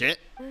 Oh, shit.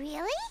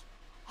 Really?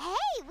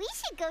 Hey, we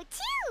should go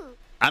too.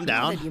 I'm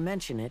Now down. that you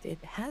mention it, it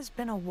has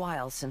been a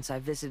while since I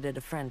visited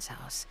a friend's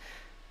house.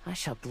 I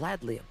shall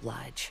gladly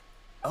oblige.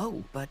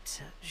 Oh,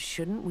 but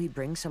shouldn't we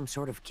bring some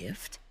sort of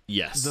gift?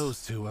 Yes.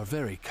 Those two are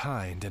very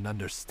kind and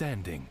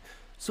understanding,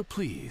 so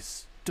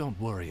please, don't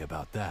worry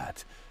about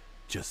that.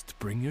 Just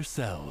bring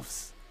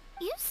yourselves.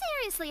 You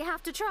seriously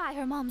have to try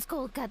her mom's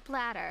cold cut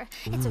platter.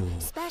 It's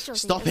a specialty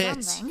Stop or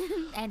it. something.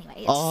 Anyway,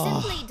 it's Oh.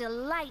 simply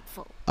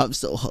delightful. I'm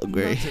so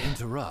hungry. Not to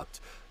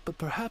interrupt, but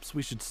perhaps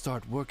we should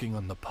start working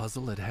on the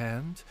puzzle at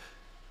hand?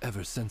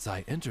 Ever since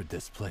I entered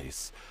this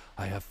place,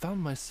 I have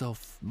found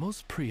myself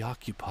most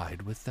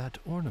preoccupied with that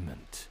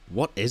ornament.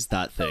 What is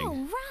that thing?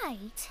 Oh,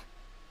 right.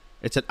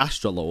 It's an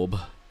astrolabe.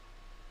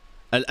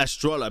 An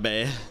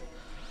astrolabe.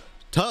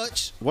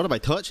 Touch? What am I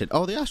touching?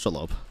 Oh, the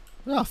astrolabe.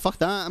 Oh, fuck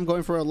that. I'm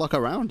going for a look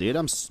around, dude.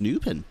 I'm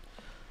snooping.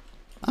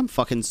 I'm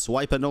fucking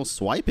swiping, no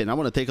swiping. I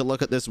want to take a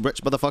look at this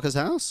rich motherfucker's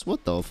house.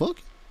 What the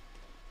fuck?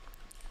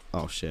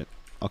 Oh, shit.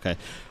 Okay.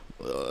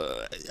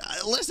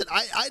 Listen,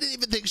 I didn't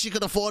even think she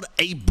could afford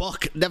a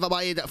book. Never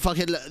mind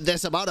fucking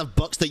this amount of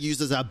books to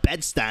use as a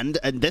bedstand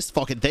and this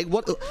fucking thing.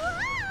 What?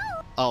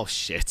 Oh,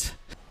 shit.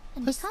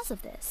 And because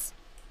of this,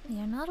 we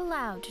are not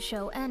allowed to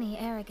show any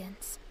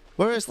arrogance.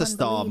 Where is If the one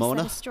star, believes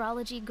Mona? that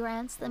astrology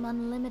grants them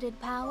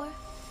unlimited power,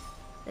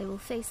 they will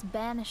face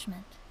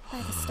banishment by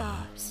the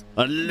stars.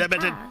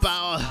 Unlimited In the past,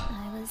 power.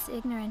 I was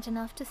ignorant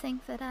enough to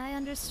think that I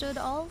understood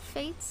all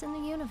fates in the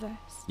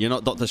universe. You're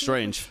not Doctor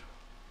Strange.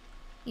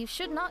 You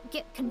should not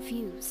get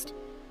confused.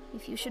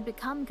 If you should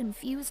become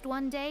confused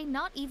one day,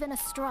 not even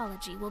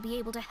astrology will be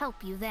able to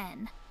help you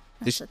then.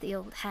 That's what the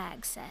old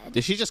hag said.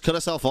 Did she just cut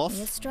herself off?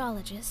 We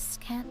astrologists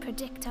can't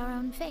predict our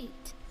own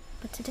fate.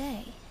 But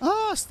today,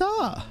 Ah,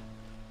 star.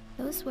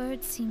 those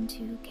words seem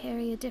to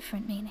carry a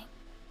different meaning.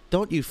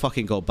 Don't you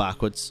fucking go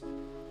backwards.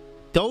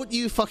 Don't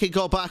you fucking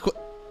go backward.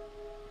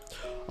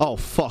 Oh,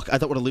 fuck. I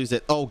don't want to lose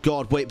it. Oh,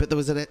 God. Wait, but there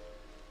was an...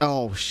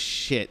 Oh,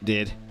 shit,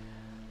 dude.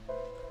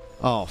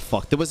 Oh,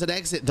 fuck. There was an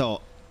exit,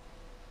 though.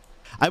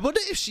 I wonder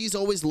if she's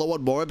always low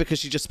on Mora because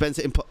she just spends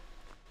it in...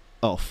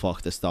 Oh,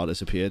 fuck. The star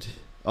disappeared.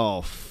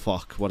 Oh,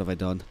 fuck. What have I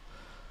done?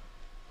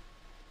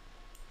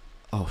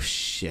 Oh,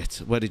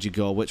 shit. Where did you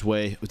go? Which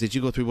way? Did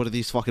you go through one of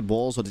these fucking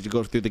walls, or did you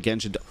go through the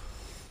Genshin?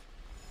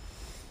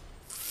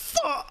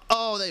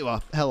 Oh, there you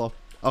are. Hello.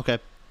 Okay.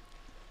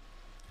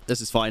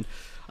 This is fine.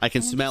 I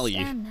can smell you.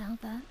 I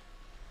understand now that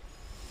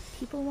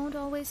people won't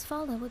always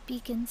follow a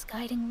beacon's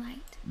guiding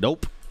light.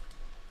 Nope.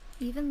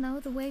 Even though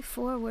the way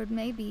forward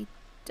may be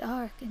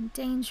dark and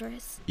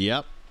dangerous,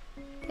 Yep.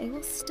 they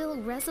will still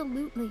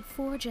resolutely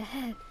forge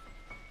ahead.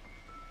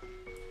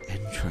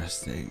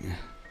 Interesting.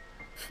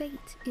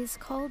 Fate is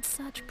called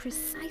such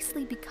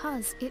precisely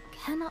because it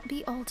cannot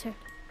be altered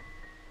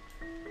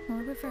or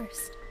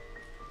reversed.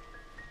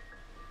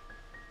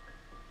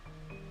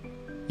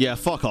 Yeah,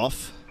 fuck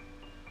off.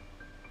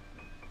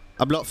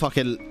 I'm not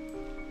fucking...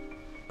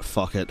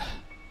 Fuck it.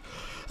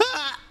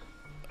 Ah!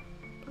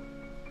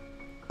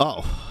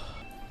 Oh.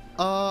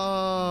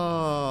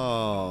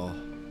 Oh.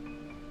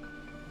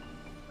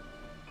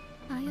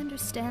 I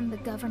understand the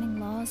governing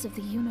laws of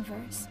the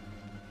universe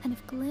and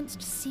have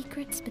glimpsed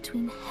secrets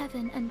between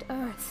heaven and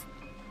earth.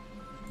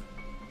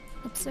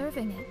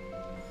 Observing it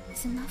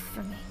is enough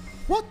for me.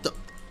 What the...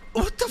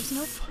 What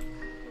the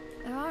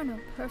There are no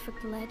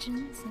perfect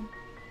legends and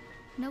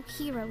no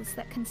heroes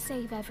that can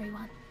save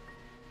everyone.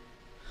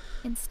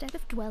 Instead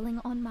of dwelling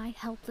on my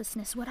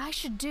helplessness, what I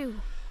should do...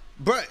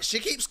 Bruh, she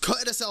keeps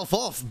cutting herself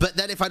off, but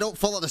then if I don't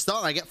follow the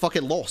star, I get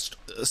fucking lost.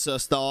 Sir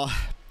Star,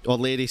 or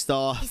Lady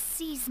Star. I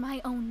seize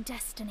my own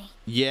destiny.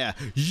 Yeah.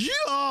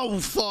 Oh,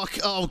 fuck.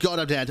 Oh, God,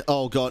 I'm dead.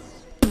 Oh, God.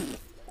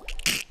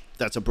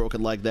 That's a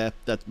broken leg there.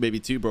 That's maybe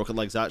 2 broken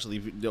legs,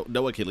 actually.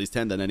 No Achilles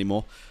tendon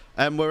anymore.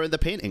 And we're in the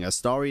painting, A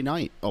Starry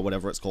Night, or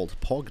whatever it's called.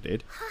 Pog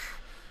did.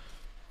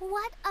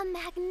 What a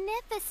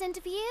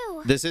magnificent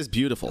view! This is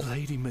beautiful.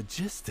 Lady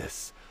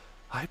Magistus,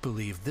 I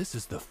believe this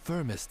is the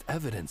firmest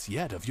evidence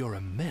yet of your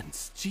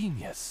immense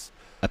genius.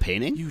 A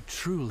painting? You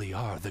truly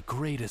are the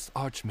greatest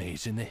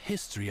archmage in the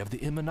history of the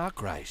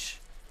Immonokreich.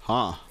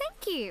 Huh.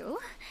 Thank you.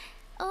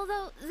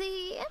 Although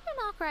the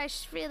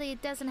Immonokreich really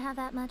doesn't have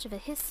that much of a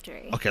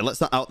history. Okay,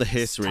 let's not out the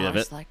history of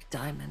it. Stars like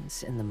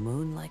diamonds and the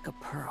moon like a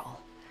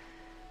pearl.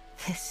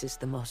 This is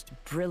the most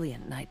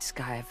brilliant night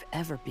sky I've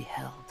ever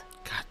beheld.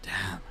 God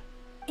damn.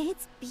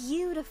 It's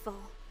beautiful.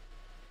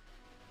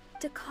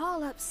 To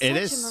call up such It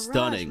is a mirage,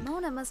 stunning.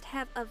 Mona must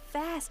have a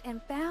vast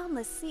and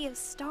boundless sea of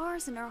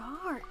stars in her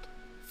heart.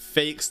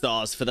 Fake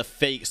stars for the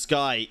fake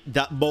sky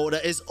that Mona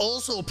is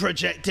also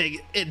projecting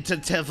into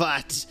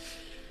Tevat.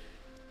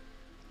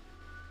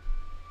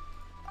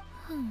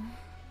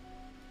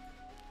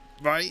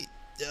 Right?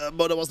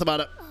 Mona, what's the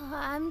matter? Oh,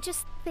 I'm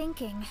just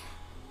thinking.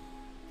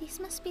 These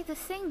must be the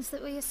things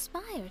that we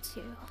aspire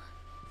to.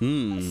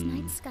 This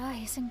night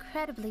sky is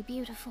incredibly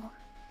beautiful.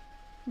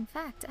 In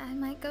fact, I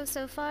might go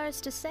so far as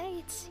to say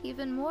it's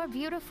even more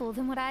beautiful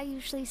than what I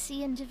usually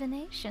see in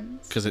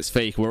divinations. Because it's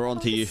fake, we're on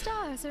to All you. the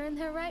stars are in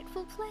their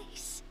rightful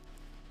place.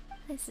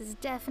 This is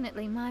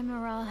definitely my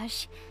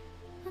mirage.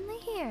 Only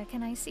here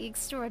can I see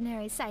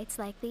extraordinary sights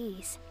like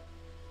these.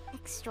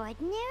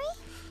 Extraordinary?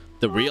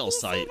 The Why real do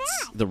you say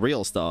sights. that? The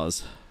real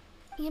stars.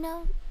 You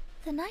know,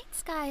 the night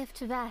sky of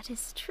Tevat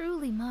is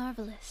truly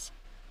marvelous.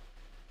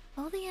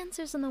 All the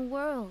answers in the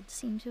world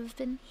seem to have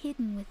been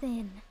hidden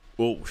within.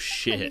 Oh, When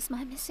shit. is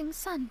my missing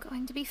son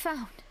going to be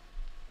found?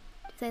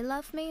 Do they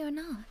love me or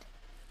not?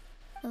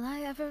 Will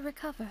I ever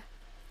recover?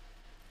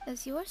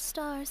 As your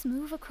stars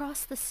move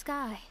across the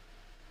sky,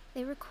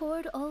 they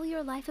record all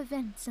your life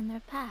events in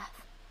their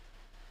path.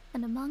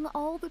 And among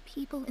all the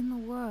people in the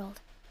world,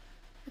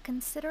 a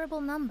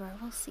considerable number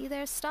will see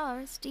their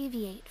stars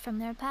deviate from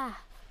their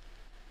path.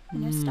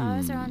 When your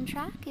stars are on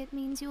track, it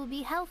means you will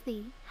be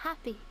healthy,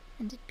 happy,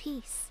 and at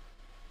peace.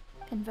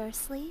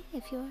 Conversely,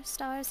 if your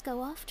stars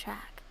go off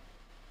track,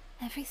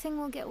 everything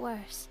will get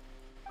worse.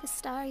 The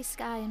starry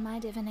sky in my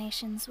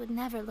divinations would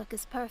never look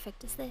as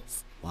perfect as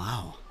this.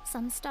 Wow.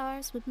 Some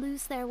stars would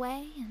lose their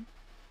way, and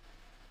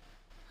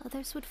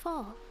others would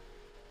fall.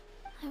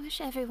 I wish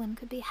everyone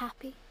could be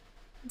happy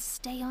and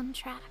stay on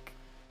track.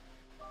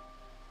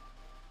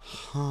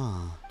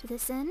 Huh. To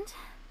this end,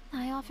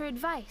 I offer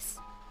advice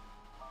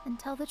and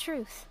tell the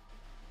truth.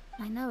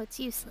 I know it's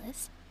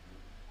useless.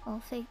 All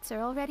fates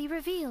are already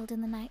revealed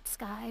in the night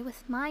sky,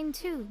 with mine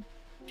too,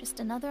 just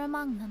another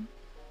among them.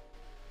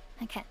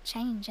 I can't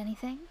change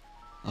anything.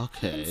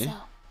 Okay. And so,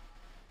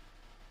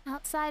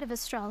 outside of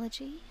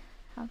astrology,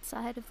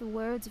 outside of the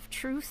words of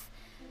truth,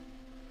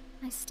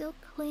 I still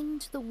cling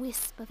to the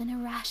wisp of an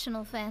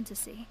irrational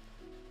fantasy.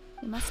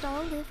 We must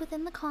all live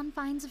within the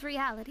confines of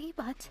reality,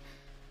 but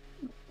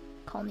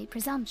call me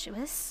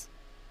presumptuous,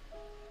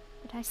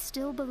 but I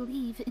still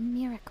believe in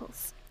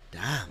miracles.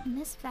 Damn. In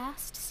this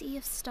vast sea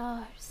of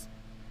stars,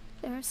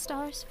 there are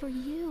stars for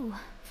you,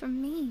 for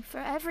me, for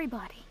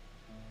everybody.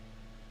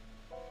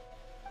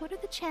 What are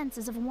the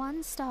chances of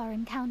one star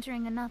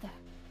encountering another?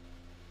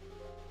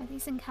 Are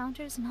these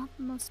encounters not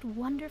the most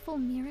wonderful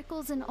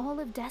miracles in all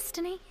of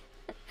destiny?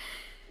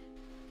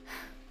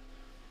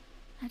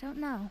 I don't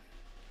know.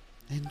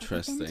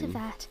 Interesting. But into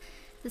that,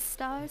 the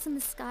stars in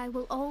the sky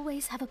will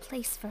always have a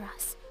place for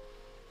us.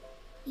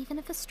 Even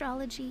if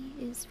astrology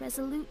is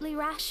resolutely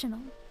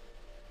rational,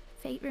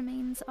 Fate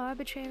remains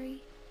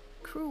arbitrary,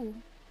 cruel,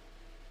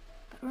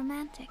 but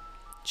romantic.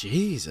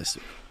 Jesus.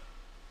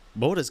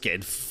 Mona's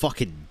getting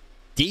fucking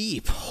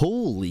deep.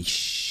 Holy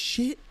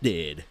shit,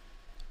 dude.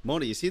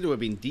 Mona, you seem to have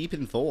been deep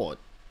in thought.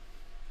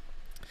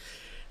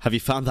 Have you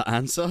found the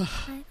answer?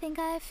 I think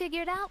I have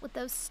figured out what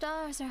those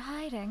stars are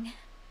hiding.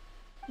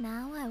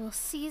 Now I will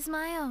seize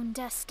my own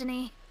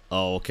destiny.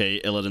 Oh, okay,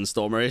 Illidan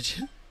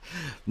Stormrage.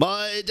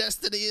 My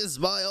destiny is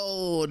my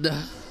own.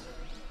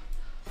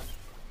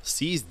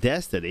 Seize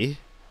destiny?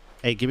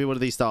 Hey, give me one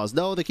of these stars.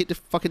 No, they keep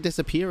fucking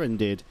disappearing,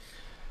 dude.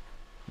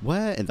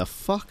 Where in the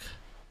fuck?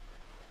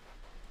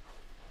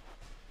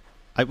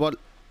 I want...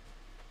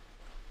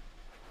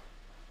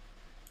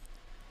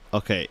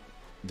 Okay,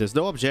 there's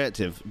no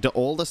objective. Do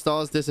all the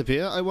stars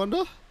disappear, I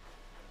wonder?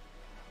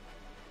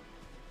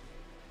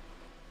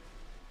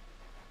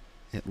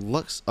 It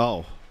looks...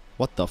 Oh,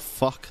 what the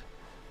fuck?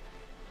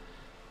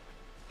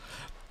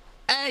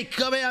 Hey,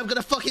 come here, I'm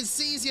gonna fucking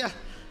seize you.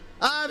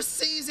 I'm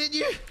seizing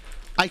you.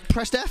 I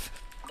pressed F.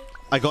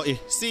 I got you.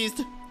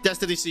 Seized.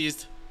 Destiny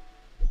seized.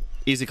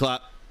 Easy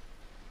clap.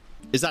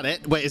 Is that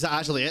it? Wait, is that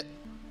actually it?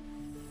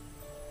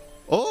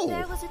 Oh.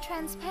 There was a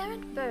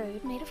transparent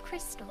bird made of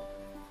crystal.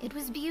 It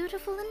was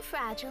beautiful and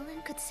fragile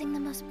and could sing the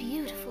most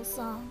beautiful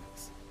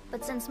songs.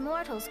 But since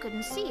mortals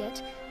couldn't see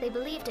it, they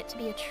believed it to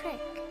be a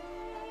trick.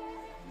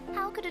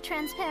 How could a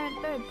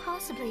transparent bird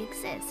possibly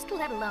exist,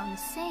 let alone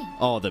sing?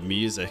 Oh, the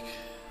music.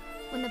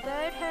 When the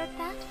bird heard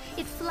that,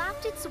 it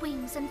flapped its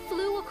wings and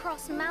flew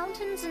across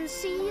mountains and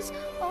seas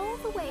all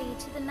the way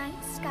to the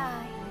night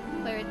sky,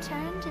 where it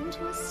turned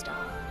into a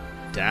star.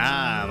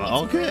 Damn, Its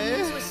okay.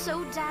 brilliance was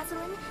so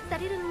dazzling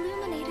that it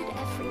illuminated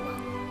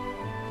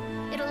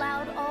everyone. It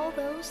allowed all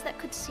those that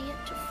could see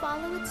it to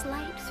follow its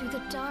light through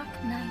the dark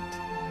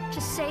night,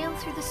 to sail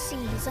through the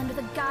seas under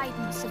the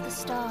guidance of the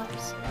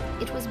stars.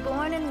 It was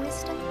born in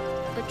wisdom,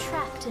 but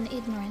trapped in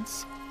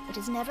ignorance. It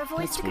has never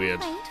voiced a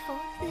complaint, for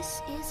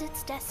this is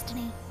its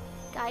destiny.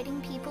 Guiding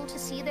people to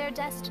see their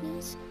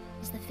destinies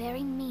is the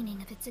very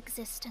meaning of its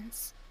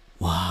existence.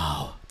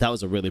 Wow, that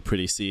was a really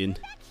pretty scene.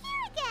 Back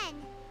here again.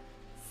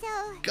 So,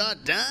 God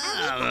are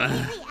damn. we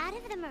completely out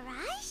of the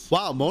mirage?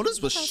 Wow,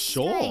 Mona's was How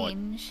short.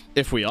 strange.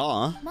 If we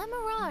are. My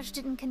mirage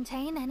didn't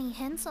contain any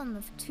hints on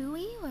the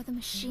Fatui or the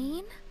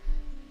machine.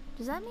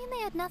 Does that mean they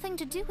had nothing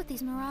to do with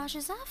these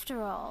mirages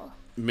after all?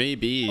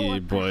 Maybe, Or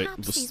but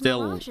perhaps these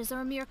still. mirages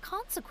are a mere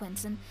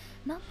consequence and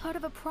not part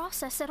of a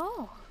process at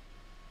all.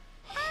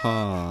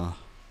 Huh.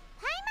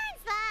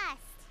 Paimon's lost.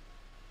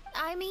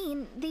 I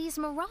mean, these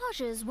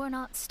mirages were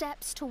not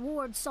steps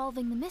toward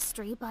solving the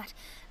mystery, but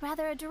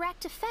rather a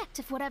direct effect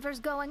of whatever's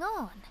going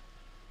on.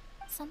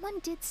 Someone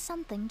did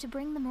something to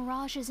bring the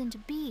mirages into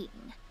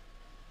being.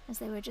 As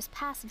they were just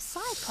passive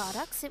side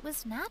products, it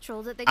was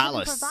natural that they couldn't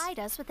Alice. provide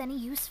us with any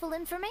useful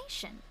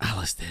information.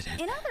 Alice did it.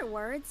 In other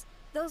words,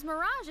 those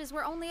mirages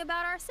were only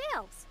about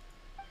ourselves.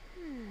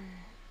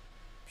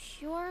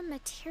 Pure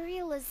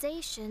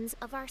materializations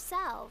of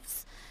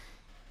ourselves.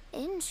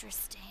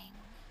 Interesting.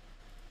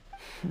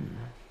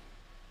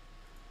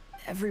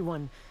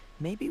 Everyone,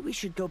 maybe we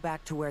should go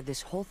back to where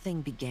this whole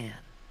thing began.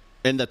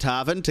 In the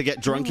tavern to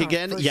get drunk During our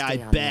again? first Yeah, I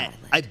day on the bet.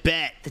 island, I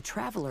bet. The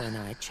Traveler and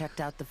I checked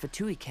out the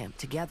Fatui camp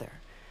together.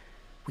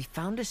 We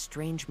found a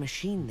strange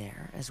machine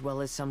there, as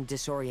well as some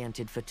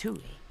disoriented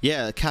Fatui.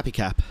 Yeah, Cappy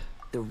Cap.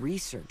 The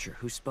researcher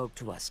who spoke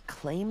to us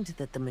claimed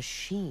that the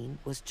machine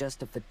was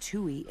just a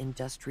Fatui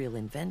industrial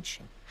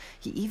invention.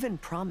 He even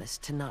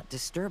promised to not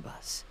disturb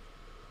us.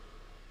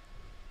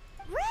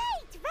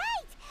 Right,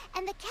 right.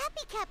 And the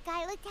Cappy Cap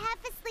guy looked half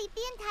asleep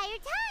the entire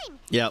time.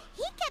 Yep.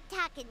 He kept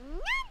talking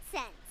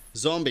nonsense.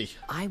 Zombie.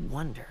 I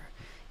wonder,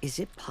 is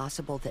it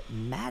possible that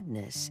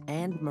madness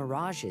and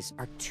mirages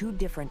are two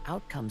different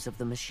outcomes of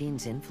the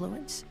machine's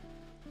influence?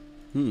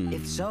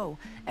 If so,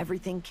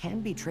 everything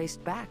can be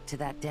traced back to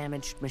that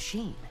damaged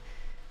machine,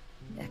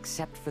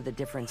 except for the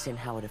difference in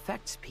how it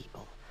affects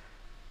people.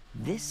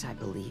 This, I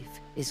believe,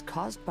 is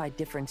caused by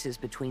differences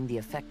between the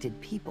affected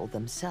people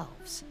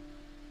themselves.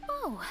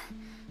 Oh,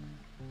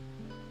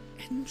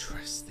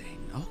 Interesting.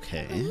 when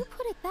Okay. you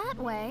put it that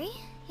way,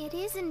 it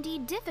is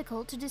indeed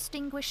difficult to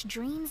distinguish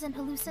dreams and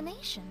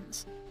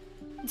hallucinations.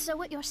 So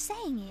what you're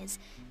saying is,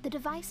 the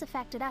device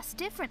affected us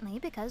differently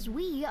because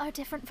we are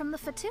different from the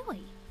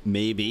Fatui.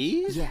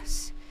 Maybe?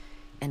 Yes,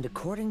 and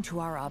according to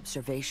our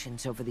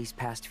observations over these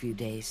past few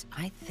days,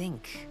 I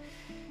think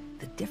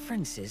the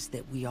difference is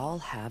that we all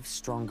have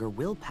stronger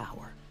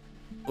willpower.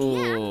 Yeah, I can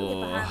get Oh.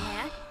 behind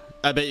that.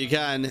 I bet you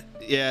can.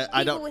 Yeah,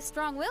 I People don't. with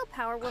strong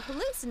willpower will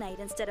hallucinate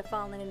instead of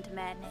falling into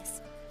madness.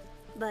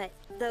 But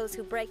those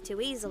who break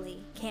too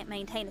easily can't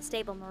maintain a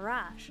stable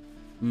mirage.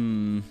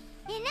 In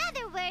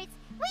other words,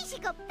 we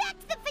should go back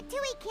to the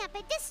Fatui camp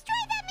and destroy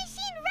that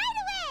machine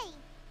right away.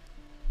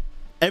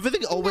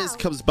 Everything always No,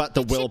 comes back to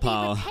it should be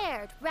willpower.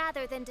 repaired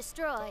rather than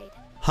destroyed.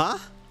 Huh?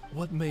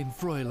 What main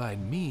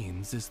Fräulein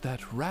means is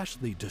that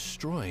rashly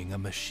destroying a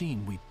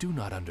machine we do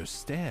not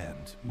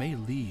understand may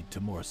lead to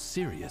more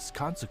serious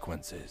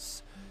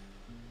consequences.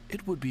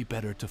 it would be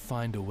better to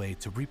find a way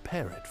to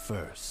repair it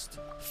first.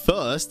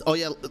 First? Oh,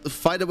 yeah,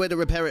 find a way to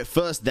repair it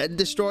first, then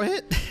destroy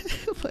it?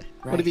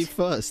 What do you mean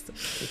first?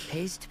 It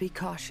pays to be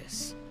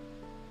cautious.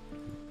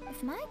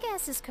 If my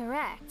guess is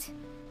correct,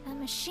 that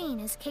machine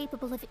is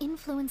capable of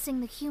influencing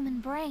the human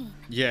brain.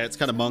 Yeah, it's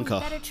kind of So monka.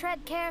 we better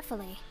tread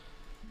carefully.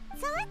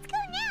 So let's go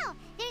now.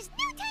 There's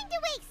no time to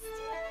waste.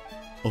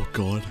 Oh,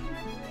 God.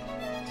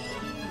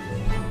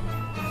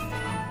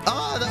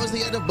 Ah, that was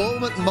the end of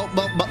bonus.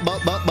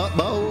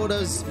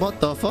 What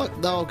the fuck?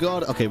 Oh,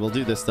 God. Okay, we'll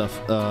do this stuff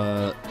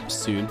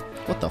soon.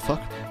 What the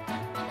fuck?